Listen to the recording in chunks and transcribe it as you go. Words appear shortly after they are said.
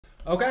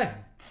Okay,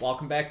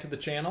 welcome back to the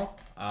channel.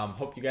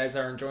 Hope you guys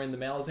are enjoying the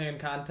Malazan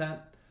content,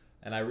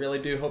 and I really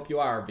do hope you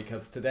are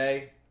because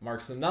today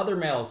marks another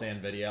Malazan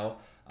video,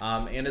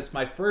 and it's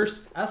my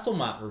first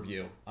Esslemont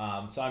review.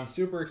 So I'm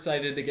super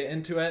excited to get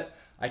into it.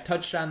 I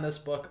touched on this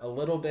book a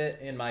little bit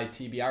in my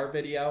TBR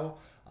video,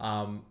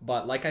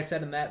 but like I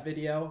said in that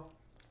video,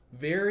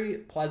 very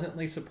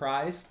pleasantly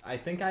surprised. I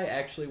think I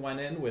actually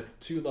went in with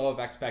too low of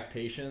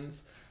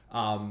expectations.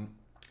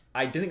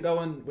 I didn't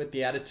go in with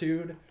the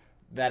attitude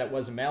that it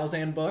was a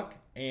Malazan book,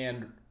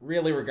 and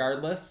really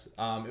regardless,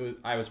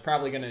 I was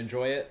probably going to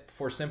enjoy it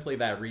for simply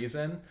that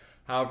reason.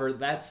 However,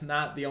 that's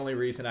not the only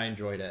reason I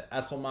enjoyed it.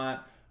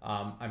 Esslemont,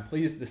 I'm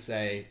pleased to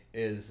say,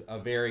 is a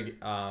very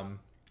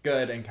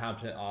good and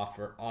competent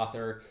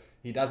author.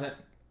 He doesn't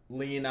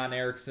lean on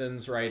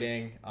Erickson's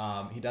writing.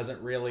 He doesn't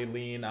really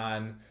lean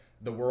on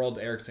the world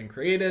Erickson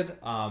created,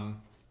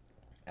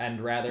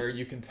 and rather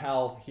you can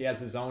tell he has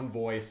his own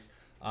voice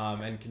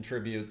and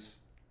contributes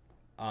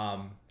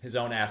his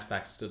own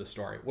aspects to the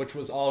story, which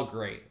was all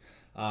great.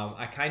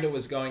 I kind of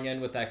was going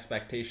in with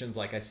expectations,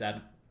 like I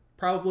said,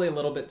 probably a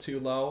little bit too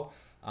low,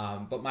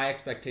 but my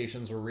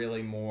expectations were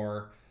really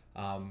more,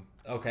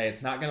 okay,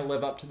 it's not going to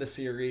live up to the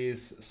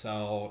series,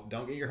 so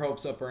don't get your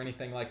hopes up or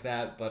anything like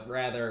that, but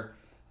rather,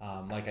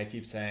 like I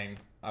keep saying,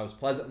 I was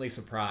pleasantly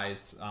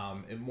surprised.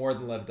 It more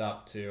than lived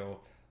up to.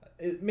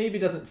 It maybe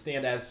doesn't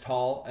stand as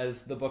tall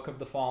as the Book of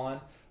the Fallen.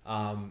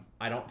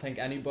 I don't think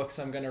any books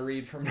I'm going to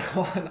read from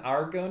now on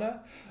are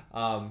gonna.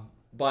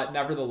 But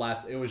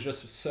nevertheless, it was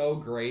just so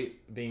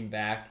great being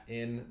back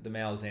in the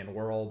Malazan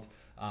world,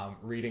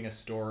 reading a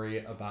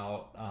story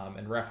about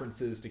and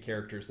references to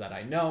characters that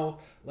I know,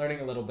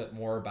 learning a little bit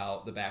more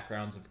about the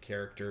backgrounds of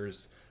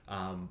characters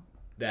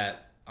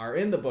that are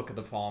in the Book of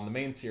the Fallen, the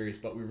main series,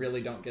 but we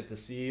really don't get to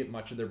see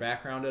much of their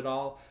background at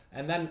all.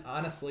 And then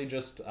honestly,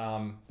 just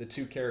the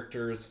two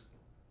characters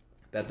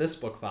that this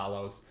book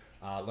follows,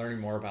 learning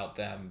more about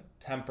them.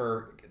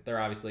 Temper, they're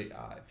obviously,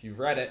 if you've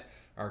read it,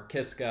 are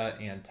Kiska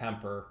and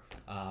Temper.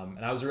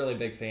 And I was a really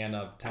big fan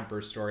of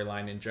Temper's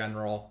storyline in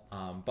general.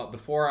 But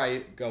before I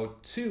go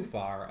too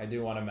far, I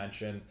do want to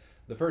mention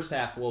the first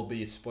half will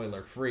be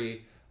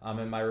spoiler-free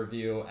in my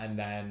review. And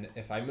then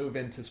if I move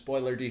into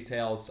spoiler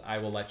details, I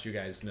will let you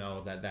guys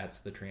know that that's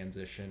the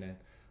transition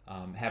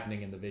and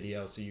happening in the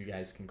video so you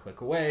guys can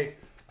click away.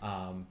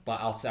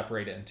 But I'll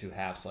separate it in two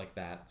halves like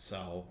that,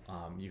 so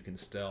you can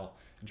still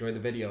enjoy the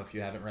video if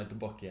you haven't read the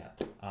book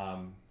yet.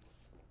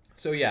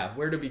 So yeah,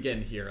 where to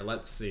begin here?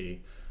 Let's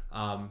see.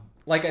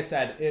 Like I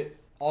said,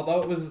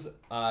 although it was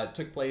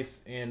took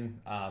place in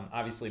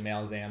obviously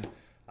Malazan,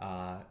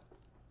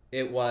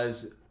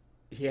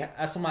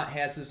 Esslemont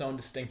has his own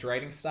distinct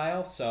writing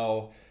style.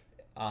 So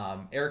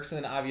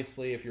Erickson,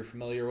 obviously, if you're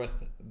familiar with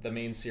the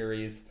main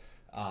series,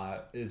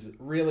 is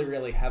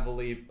really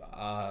heavily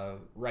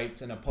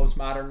writes in a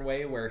postmodern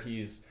way where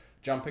he's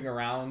jumping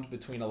around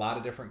between a lot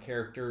of different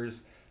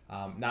characters,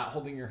 not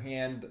holding your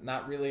hand,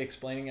 not really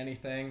explaining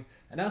anything.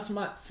 And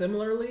Esslemont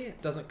similarly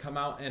doesn't come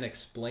out and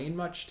explain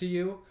much to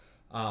you,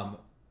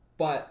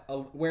 but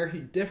where he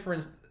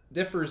differs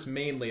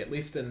mainly, at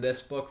least in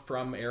this book,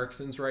 from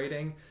Erickson's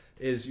writing,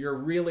 is you're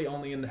really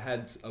only in the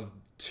heads of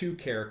two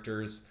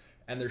characters,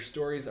 and their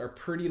stories are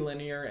pretty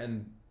linear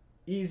and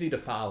easy to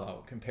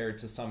follow compared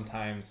to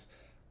sometimes,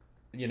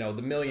 the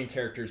million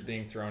characters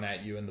being thrown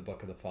at you in the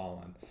Book of the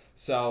Fallen.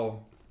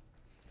 So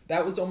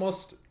that was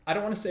almost, I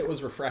don't want to say it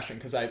was refreshing,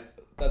 because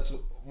that's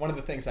one of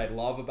the things I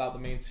love about the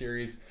main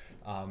series,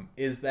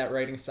 is that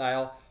writing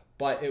style,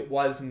 but it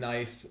was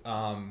nice.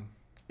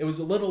 It was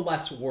a little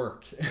less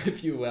work,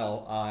 if you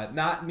will,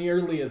 not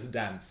nearly as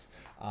dense.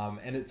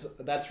 And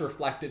that's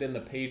reflected in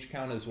the page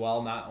count as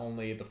well, not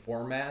only the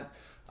format,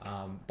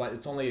 but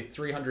it's only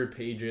 300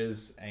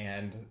 pages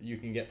and you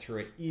can get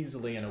through it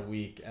easily in a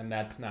week, and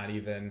that's not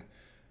even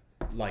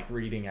like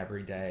reading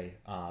every day.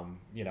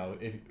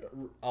 If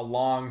a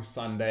long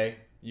Sunday,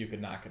 you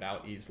could knock it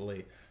out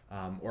easily,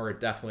 or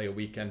definitely a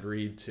weekend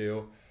read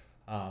too.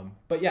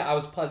 But yeah, I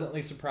was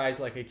pleasantly surprised,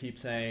 like I keep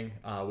saying,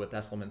 with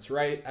Esslemont's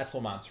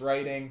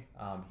writing.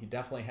 He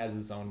definitely has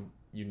his own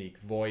unique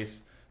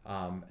voice,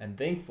 and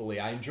thankfully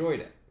I enjoyed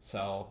it.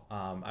 So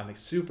I'm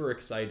super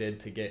excited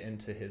to get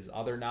into his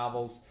other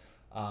novels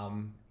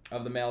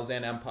of the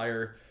Malazan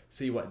Empire,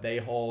 see what they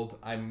hold.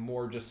 I'm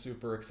more just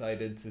super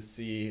excited to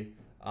see,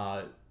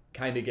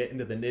 kind of get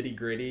into the nitty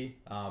gritty,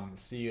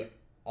 see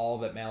all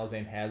that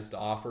Malazan has to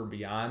offer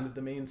beyond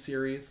the main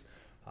series.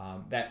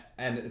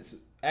 And it's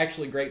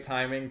actually great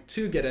timing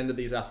to get into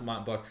these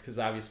Esslemont books, because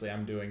obviously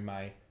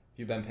if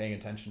you've been paying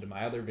attention to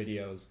my other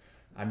videos,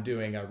 I'm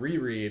doing a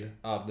reread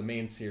of the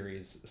main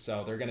series,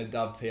 so they're going to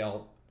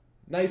dovetail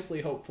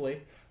nicely,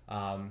 hopefully.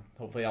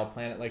 Hopefully I'll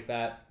plan it like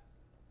that.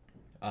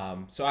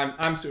 So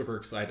I'm super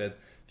excited,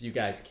 if you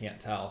guys can't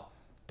tell.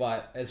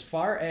 But as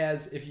far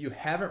as if you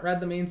haven't read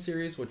the main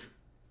series, which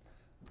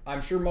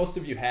I'm sure most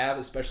of you have,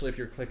 especially if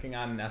you're clicking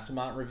on an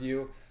Esslemont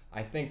review,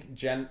 I think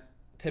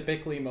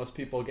typically most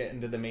people get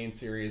into the main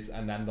series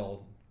and then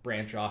they'll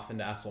branch off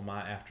into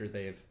Esslemont after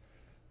they've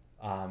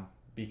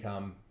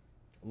become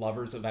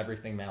lovers of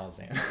everything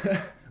Malazan.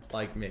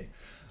 like me.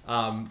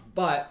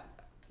 But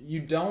you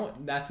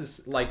don't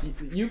necessarily, like,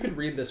 you could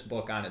read this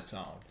book on its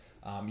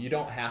own. You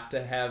don't have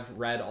to have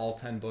read all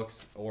 10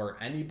 books or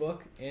any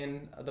book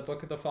in the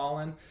Book of the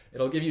Fallen.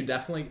 It'll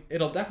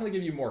definitely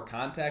give you more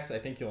context. I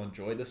think you'll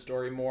enjoy the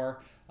story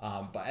more.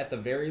 But at the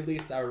very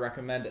least, I would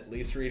recommend at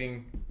least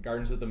reading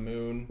Gardens of the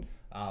Moon,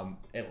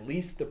 at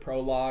least the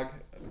prologue,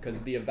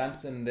 because the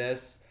events in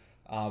this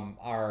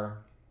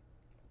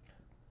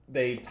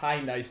they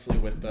tie nicely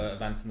with the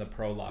events in the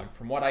prologue.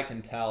 From what I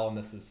can tell, and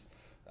this is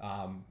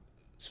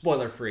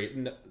spoiler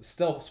free,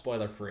 still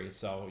spoiler free,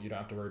 so you don't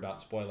have to worry about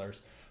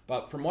spoilers.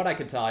 But from what I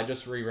could tell, I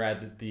just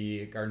reread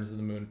the Gardens of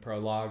the Moon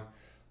prologue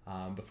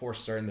before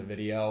starting the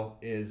video.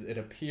 It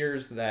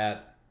appears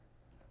that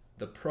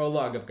the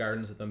prologue of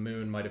Gardens of the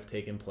Moon might have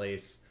taken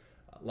place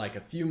like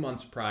a few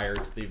months prior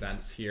to the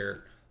events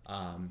here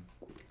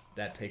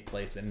that take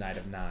place in Night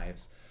of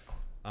Knives.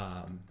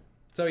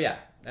 So yeah,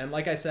 and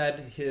like I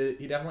said,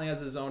 he definitely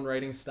has his own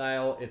writing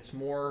style. It's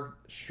more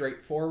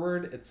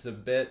straightforward. It's a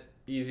bit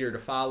easier to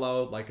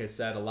follow. Like I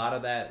said, a lot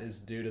of that is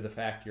due to the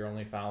fact you're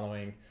only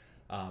following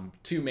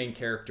two main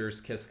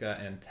characters, Kiska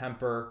and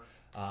Temper.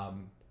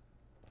 I'm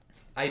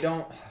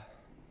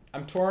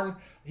torn.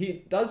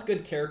 He does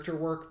good character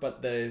work,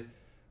 but the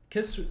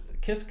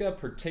Kiska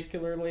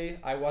particularly,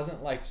 I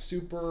wasn't like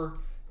super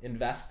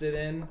invested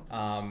in.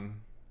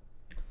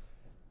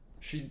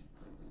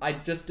 I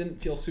just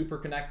didn't feel super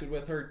connected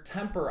with her.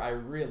 Temper, I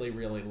really,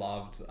 really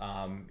loved.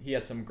 He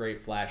has some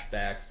great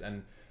flashbacks,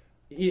 and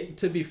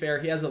to be fair,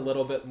 he has a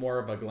little bit more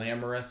of a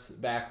glamorous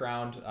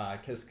background.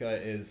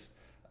 Kiska is,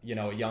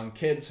 a young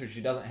kid, so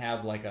she doesn't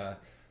have like a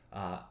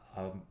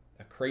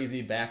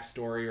crazy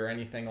backstory or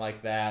anything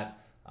like that.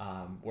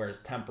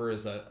 Whereas Temper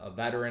is a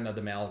veteran of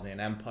the Malazan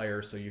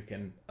Empire, so you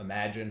can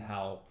imagine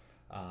how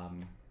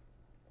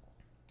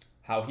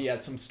he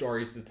has some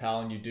stories to tell,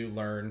 and you do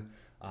learn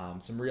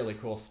some really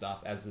cool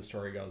stuff as the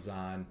story goes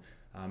on.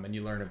 And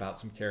you learn about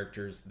some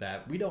characters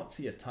that we don't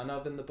see a ton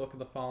of in the Book of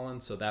the Fallen,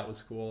 so that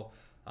was cool.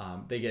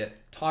 They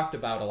get talked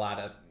about a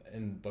lot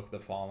in Book of the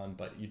Fallen,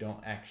 but you don't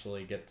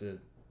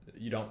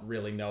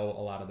really know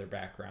a lot of their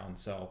background,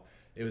 so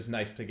it was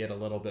nice to get a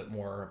little bit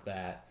more of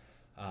that.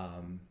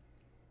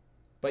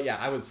 But yeah,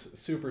 I was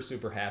super,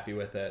 super happy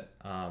with it.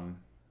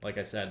 Like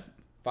I said,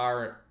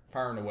 far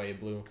and away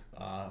blew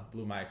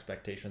my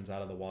expectations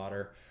out of the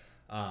water.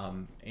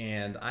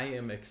 And I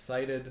am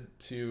excited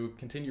to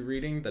continue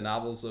reading the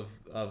novels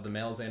of the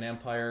Malazan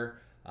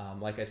Empire.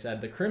 Like I said,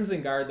 the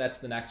Crimson Guard, that's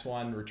the next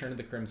one, Return of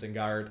the Crimson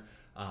Guard.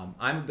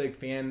 I'm a big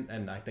fan,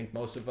 and I think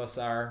most of us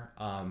are,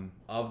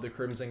 of the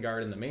Crimson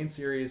Guard in the main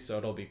series, so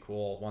it'll be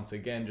cool, once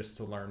again, just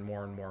to learn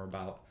more and more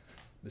about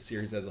the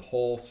series as a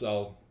whole.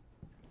 So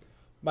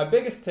my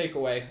biggest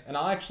takeaway, and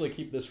I'll actually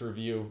keep this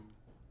review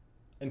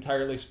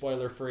entirely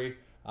spoiler-free.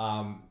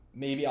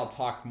 Maybe I'll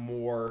talk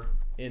more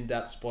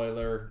in-depth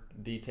spoiler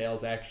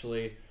details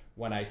actually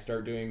when I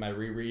start doing my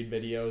reread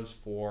videos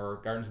for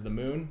Gardens of the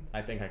Moon.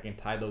 I think I can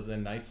tie those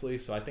in nicely,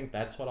 so I think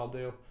that's what I'll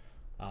do.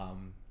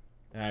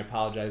 And I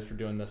apologize for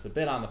doing this a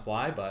bit on the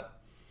fly, but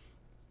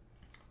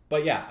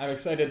yeah, I'm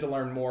excited to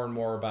learn more and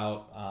more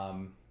about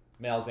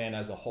Malazan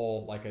as a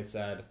whole. Like I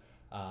said,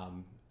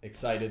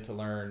 excited to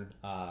learn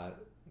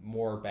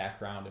more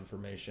background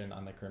information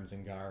on the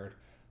Crimson Guard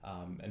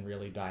and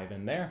really dive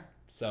in there.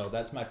 So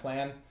that's my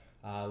plan.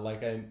 I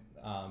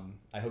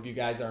hope you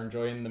guys are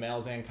enjoying the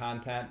Malazan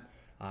content.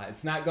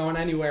 It's not going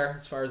anywhere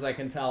as far as I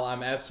can tell.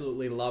 I'm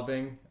absolutely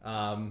loving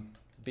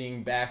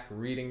being back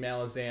reading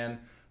Malazan.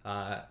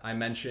 I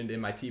mentioned in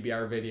my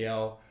TBR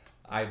video,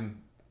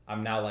 I'm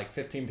now like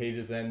 15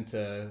 pages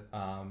into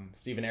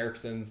Stephen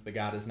Erickson's The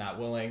God Is Not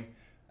Willing.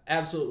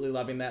 Absolutely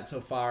loving that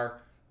so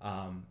far.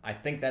 I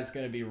think that's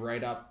going to be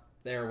right up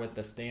there with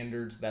the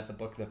standards that the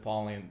Book of the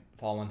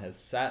Fallen has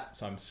set,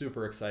 so I'm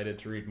super excited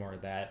to read more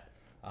of that.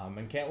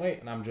 And can't wait,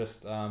 and I'm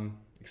just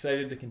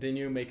excited to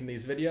continue making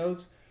these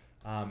videos.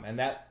 And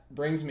that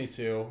brings me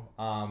to,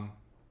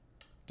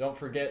 don't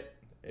forget,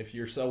 if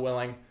you're so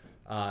willing,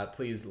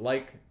 please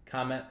like,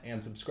 comment,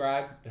 and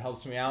subscribe. It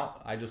helps me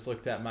out. I just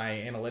looked at my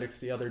analytics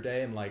the other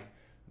day, and like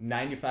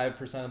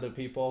 95% of the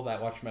people that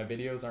watch my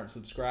videos aren't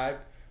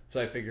subscribed, so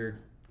I figured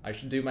I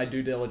should do my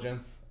due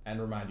diligence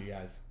and remind you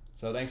guys.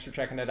 So thanks for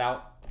checking it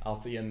out. I'll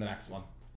see you in the next one.